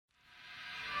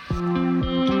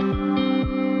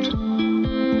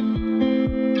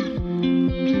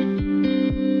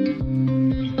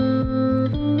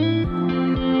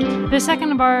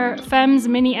second of our Femmes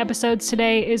mini episodes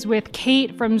today is with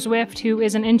Kate from Zwift, who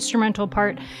is an instrumental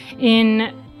part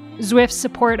in Zwift's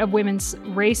support of women's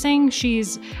racing.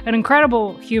 She's an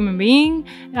incredible human being,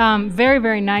 very,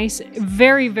 very nice,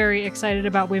 very, very excited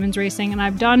about women's racing, and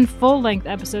I've done full-length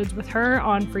episodes with her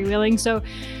on freewheeling, so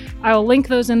I will link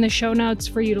those in the show notes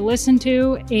for you to listen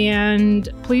to, and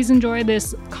please enjoy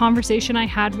this conversation I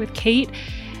had with Kate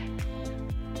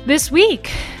this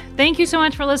week. Thank you so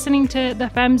much for listening to the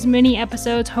Femmes mini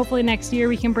episodes. Hopefully next year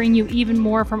we can bring you even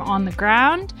more from on the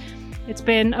ground. It's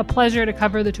been a pleasure to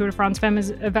cover the Tour de France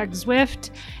Femmes avec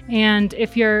Zwift. And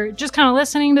if you're just kind of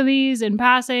listening to these in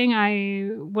passing,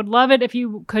 I would love it if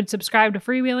you could subscribe to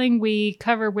Freewheeling. We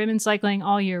cover women's cycling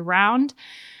all year round.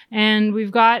 And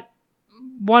we've got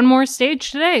one more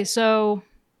stage today. So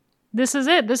this is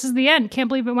it. This is the end. Can't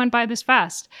believe it went by this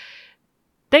fast.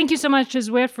 Thank you so much to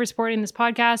Zwift for supporting this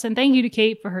podcast, and thank you to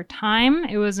Kate for her time.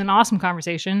 It was an awesome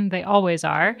conversation. They always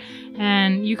are.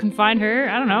 And you can find her,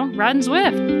 I don't know, riding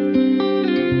Zwift.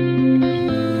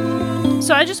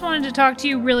 So I just wanted to talk to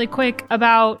you really quick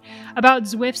about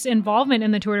Zwift's involvement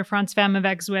in the Tour de France Femmes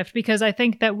avec Zwift, because I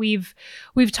think that we've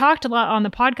talked a lot on the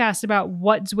podcast about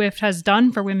what Zwift has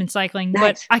done for women's cycling,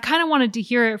 Nice. But I kind of wanted to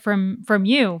hear it from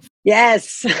you.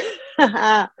 Yes.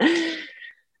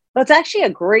 Well, it's actually a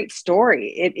great story.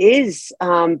 It is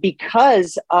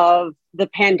because of the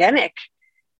pandemic.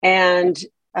 And in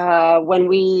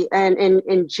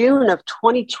June of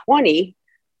 2020,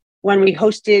 when we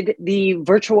hosted the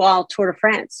virtual Tour de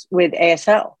France with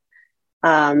ASO,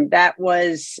 that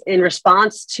was in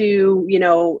response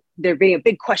to, there being a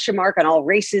big question mark on all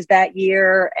races that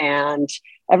year and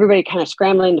everybody kind of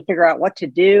scrambling to figure out what to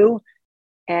do.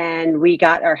 And we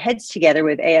got our heads together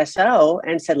with ASO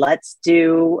and said, let's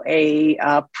do a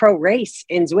pro race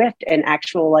in Zwift, an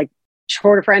actual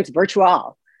Tour de France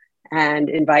virtual, and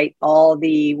invite all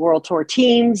the World Tour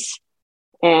teams.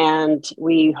 And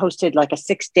we hosted a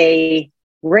 6-day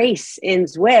race in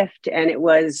Zwift. And it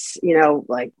was,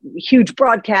 huge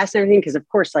broadcast and everything, because of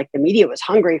course, the media was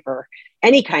hungry for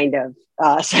any kind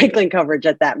of cycling coverage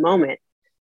at that moment.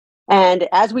 And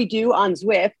as we do on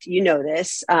Zwift,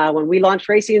 this, when we launched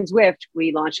racing in Zwift,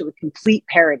 we launched it with complete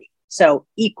parity. So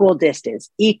equal distance,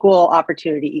 equal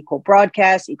opportunity, equal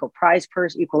broadcast, equal prize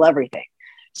purse, equal everything.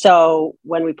 So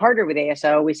when we partnered with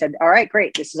ASO, we said, all right,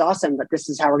 great, this is awesome, but this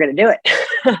is how we're going to do it.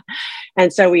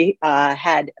 And so we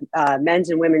had men's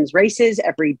and women's races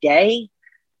every day.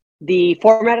 The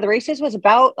format of the races was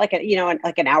about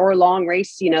an hour long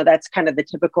race. That's kind of the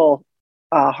typical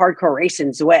hardcore race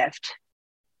in Zwift.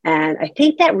 And I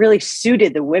think that really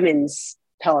suited the women's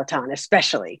peloton,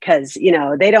 especially because,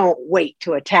 they don't wait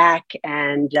to attack.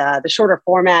 And the shorter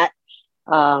format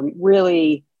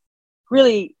really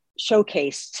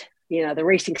showcased, the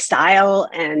racing style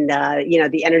and,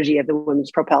 the energy of the women's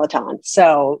pro peloton.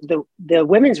 So the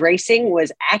women's racing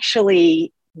was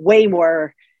actually way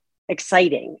more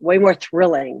exciting, way more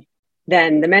thrilling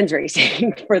than the men's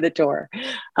racing for the Tour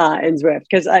in Zwift.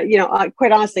 Because,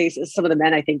 quite honestly, some of the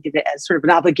men, I think, did it as sort of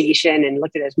an obligation and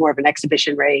looked at it as more of an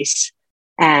exhibition race.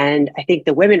 And I think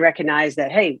the women recognized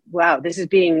that, hey, wow, this is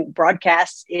being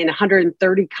broadcast in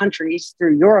 130 countries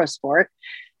through Eurosport.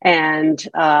 And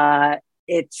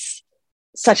it's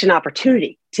such an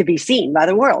opportunity to be seen by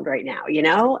the world right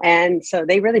now, And so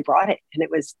they really brought it. And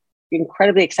it was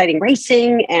incredibly exciting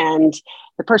racing. And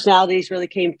the personalities really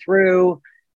came through.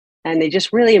 And they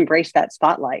just really embraced that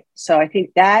spotlight. So I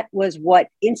think that was what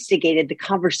instigated the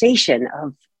conversation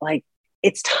of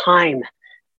it's time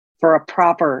for a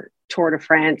proper Tour de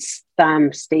France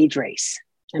stage race.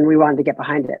 And we wanted to get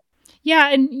behind it. Yeah.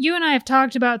 And you and I have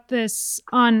talked about this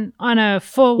on a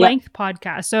full length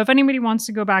podcast. So if anybody wants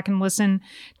to go back and listen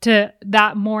to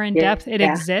that more in depth, it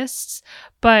exists.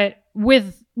 But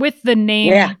with the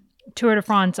name Tour de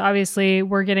France, obviously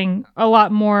we're getting a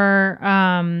lot more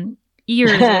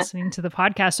ears listening to the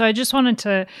podcast. So I just wanted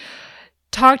to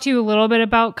talk to you a little bit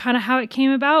about kind of how it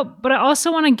came about, but I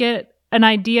also want to get an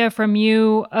idea from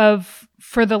you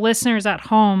for the listeners at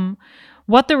home,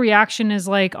 what the reaction is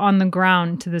like on the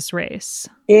ground to this race.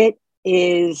 It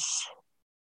is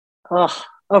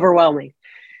overwhelming.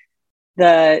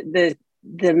 The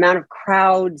amount of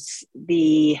crowds,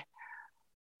 the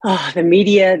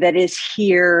media that is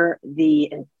here,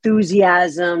 the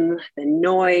enthusiasm, the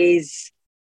noise,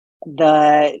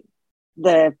 the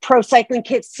pro cycling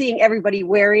kits, seeing everybody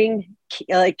wearing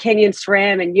Canyon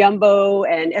SRAM and Jumbo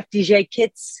and FDJ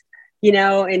kits,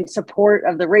 in support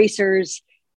of the racers.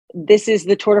 This is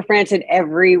the Tour de France in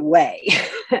every way.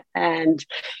 And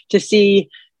to see,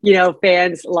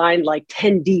 fans lined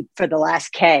 10 deep for the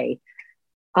last K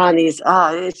on these.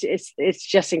 It's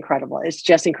just incredible. It's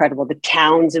just incredible. The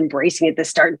towns embracing it, the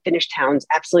start and finish towns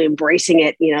absolutely embracing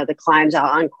it. The climbs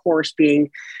out on course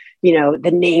being,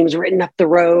 the names written up the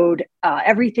road,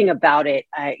 everything about it.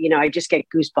 I just get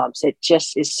goosebumps. It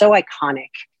just is so iconic,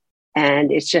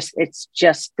 and it's just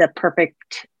the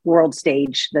perfect world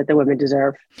stage that the women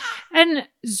deserve. And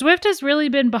Zwift has really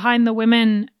been behind the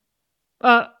women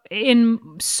in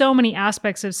so many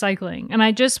aspects of cycling. And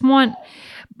I just want,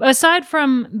 aside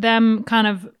from them kind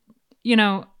of,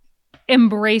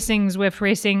 embracing Zwift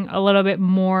racing a little bit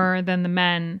more than the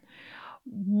men,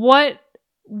 what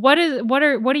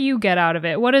do you get out of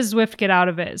it? What does Zwift get out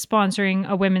of it, sponsoring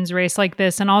a women's race like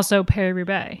this and also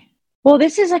Paris-Roubaix? Well,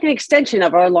 this is like an extension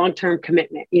of our long-term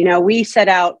commitment. We set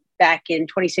out back in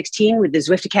 2016 with the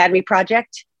Zwift Academy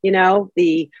project,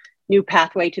 the new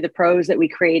pathway to the pros that we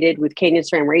created with Canyon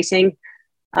SRAM Racing.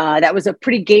 That was a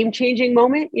pretty game-changing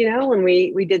moment, when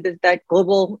we did that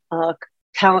global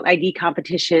talent ID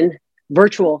competition,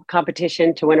 virtual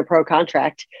competition to win a pro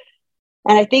contract.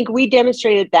 And I think we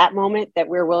demonstrated at that moment that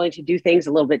we're willing to do things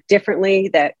a little bit differently,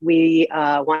 that we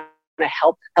want to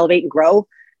help elevate and grow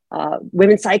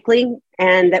women's cycling.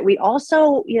 And that we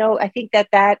also, I think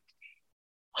that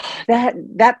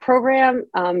program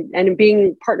and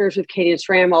being partners with Canyon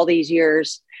SRAM all these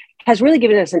years has really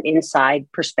given us an inside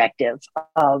perspective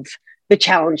of the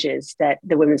challenges that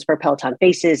the women's pro peloton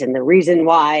faces, and the reason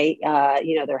why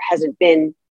there hasn't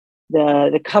been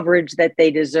the coverage that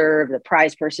they deserve, the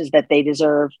prize purses that they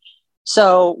deserve.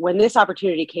 So when this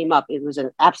opportunity came up, it was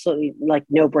an absolutely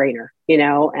no-brainer,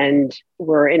 and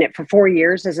we're in it for 4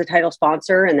 years as a title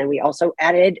sponsor. And then we also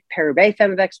added Paris-Roubaix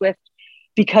FemEvex Zwift,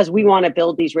 because we want to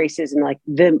build these races in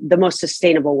the most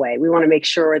sustainable way. We want to make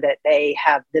sure that they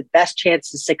have the best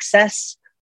chance of success,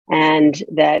 and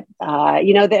that,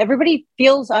 that everybody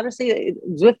feels, honestly,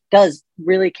 Zwift does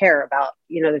really care about,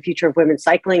 the future of women's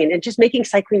cycling and just making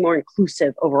cycling more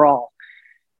inclusive overall.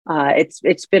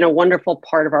 It's been a wonderful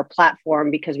part of our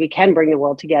platform, because we can bring the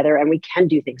world together and we can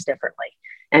do things differently,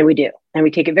 and we do, and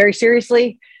we take it very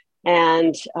seriously.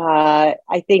 And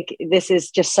I think this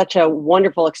is just such a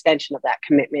wonderful extension of that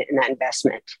commitment and that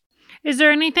investment. Is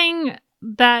there anything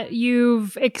that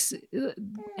you've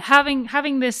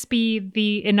having this be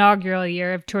the inaugural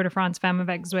year of Tour de France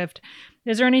FemEvex Zwift?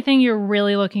 Is there anything you're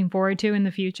really looking forward to in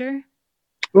the future?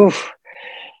 Oof.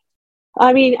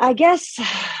 I mean, I guess.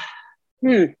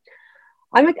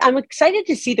 I'm excited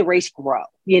to see the race grow.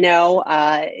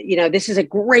 This is a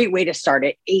great way to start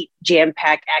it. 8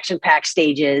 jam-packed, action-packed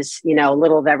stages. A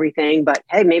little of everything. But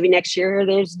hey, maybe next year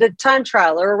there's the time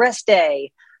trial or a rest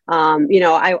day. I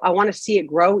want to see it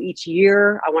grow each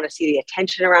year. I want to see the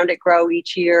attention around it grow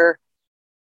each year.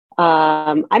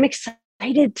 I'm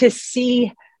excited to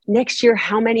see next year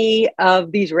how many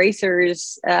of these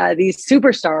racers, these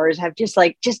superstars, have just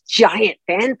giant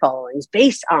fan followings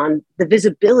based on the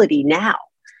visibility now.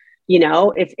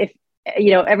 If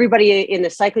everybody in the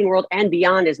cycling world and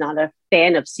beyond is not a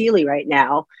fan of Seely right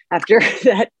now after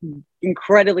that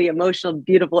incredibly emotional,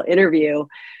 beautiful interview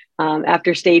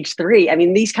after stage 3. I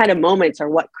mean, these kind of moments are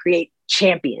what create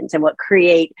champions and what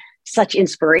create such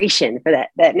inspiration for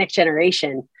that next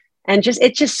generation. And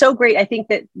it's just so great. I think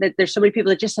that there's so many people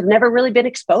that just have never really been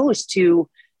exposed to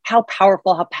how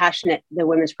powerful, how passionate the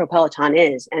women's pro peloton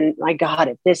is. And my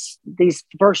God, if these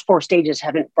first 4 stages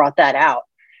haven't brought that out,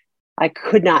 I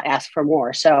could not ask for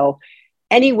more. So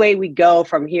any way we go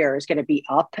from here is going to be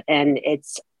up, and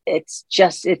it's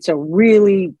a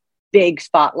really big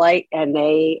spotlight, and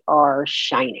they are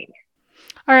shining.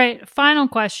 All right. Final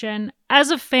question.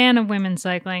 As a fan of women's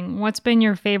cycling, what's been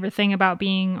your favorite thing about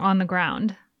being on the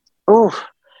ground?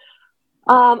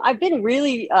 I've been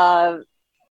really so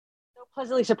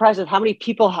pleasantly surprised with how many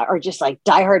people are just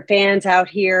diehard fans out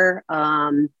here.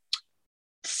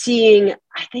 Seeing,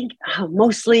 I think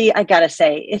mostly, I gotta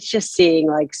say, it's just seeing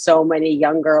so many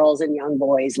young girls and young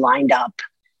boys lined up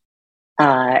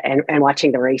and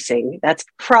watching the racing. That's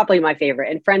probably my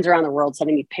favorite. And friends around the world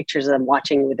sending me pictures of them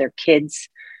watching with their kids.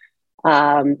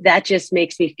 That just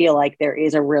makes me feel like there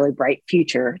is a really bright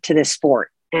future to this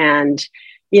sport. And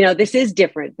this is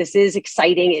different. This is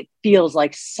exciting. It feels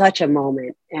like such a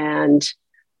moment. And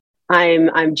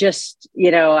I'm just,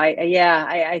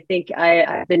 I think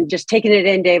I've been just taking it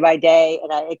in day by day,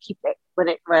 and I keep it when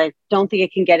I don't think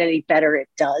it can get any better, it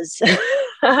does.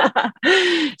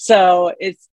 So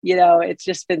it's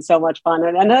just been so much fun.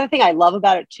 And another thing I love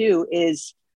about it too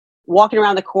is walking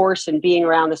around the course and being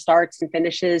around the starts and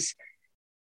finishes.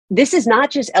 This is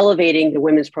not just elevating the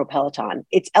women's pro peloton.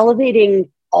 It's elevating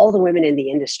all the women in the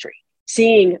industry,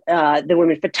 seeing the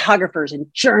women photographers and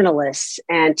journalists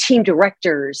and team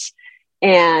directors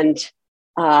and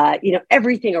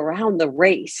everything around the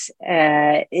race.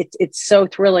 It's so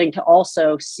thrilling to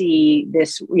also see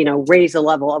this, raise the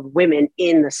level of women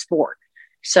in the sport.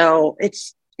 So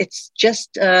it's just,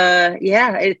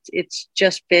 it's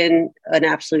just been an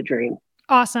absolute dream.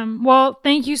 Awesome. Well,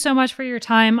 thank you so much for your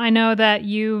time. I know that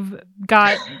you've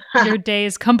got your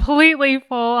days completely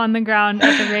full on the ground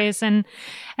at the race, and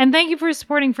thank you for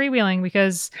supporting freewheeling,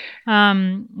 because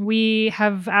we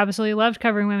have absolutely loved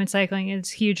covering women's cycling.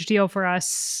 It's a huge deal for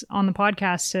us on the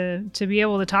podcast to be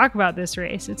able to talk about this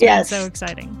race. It's been so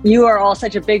exciting. You are all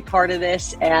such a big part of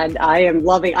this, and I am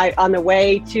loving. on the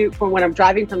way from when I'm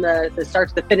driving from the start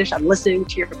to the finish, I'm listening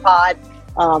to your pod.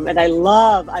 And I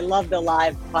love the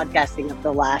live podcasting of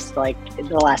the last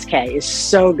K is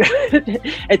so good.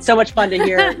 It's so much fun to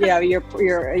hear, your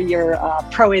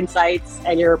pro insights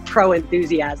and your pro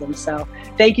enthusiasm. So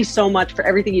thank you so much for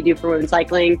everything you do for women's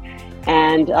cycling.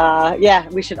 And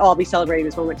we should all be celebrating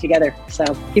this moment together. So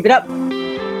keep it up.